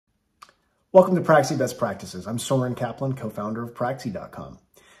Welcome to Praxie Best Practices. I'm Soren Kaplan, co-founder of Praxie.com.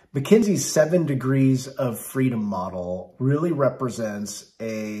 McKinsey's 7 degrees of freedom model really represents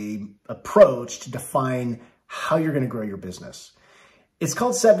an approach to define how you're going to grow your business. It's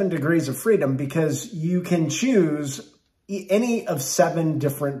called 7 degrees of freedom because you can choose any of 7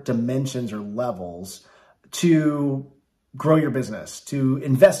 different dimensions or levels to grow your business, to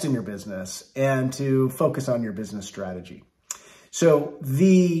invest in your business, and to focus on your business strategy. So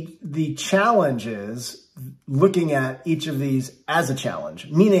the challenge is looking at each of these as a challenge,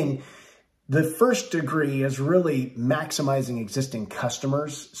 meaning the first degree is really maximizing existing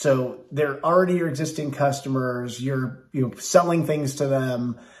customers. So they're already your existing customers, you're selling things to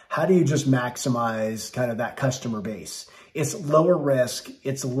them. How do you just maximize kind of that customer base? It's lower risk,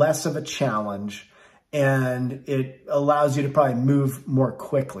 it's less of a challenge, and it allows you to probably move more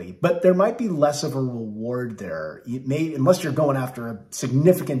quickly. But there might be less of a reward there. Unless you're going after a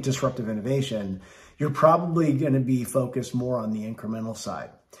significant disruptive innovation, you're probably going to be focused more on the incremental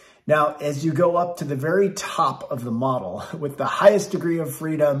side. Now, as you go up to the very top of the model with the highest degree of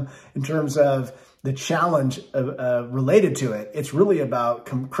freedom in terms of the challenge related to it, it's really about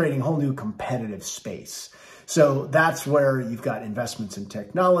creating a whole new competitive space. So that's where you've got investments in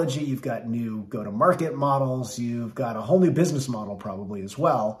technology, you've got new go-to-market models, you've got a whole new business model probably as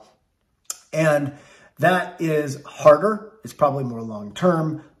well. And that is harder, it's probably more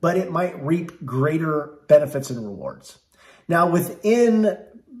long-term, but it might reap greater benefits and rewards. Now within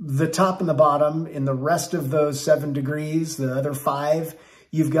the top and the bottom, in the rest of those 7 degrees, the other 5,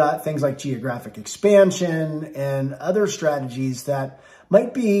 you've got things like geographic expansion and other strategies that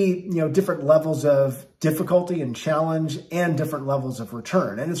might be, different levels of difficulty and challenge and different levels of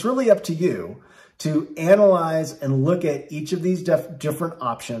return. And it's really up to you to analyze and look at each of these different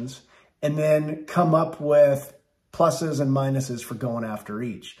options and then come up with pluses and minuses for going after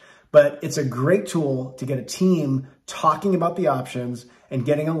each. But it's a great tool to get a team talking about the options and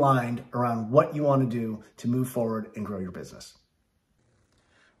getting aligned around what you want to do to move forward and grow your business.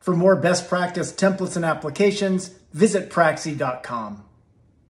 For more best practice templates and applications, visit Praxie.com.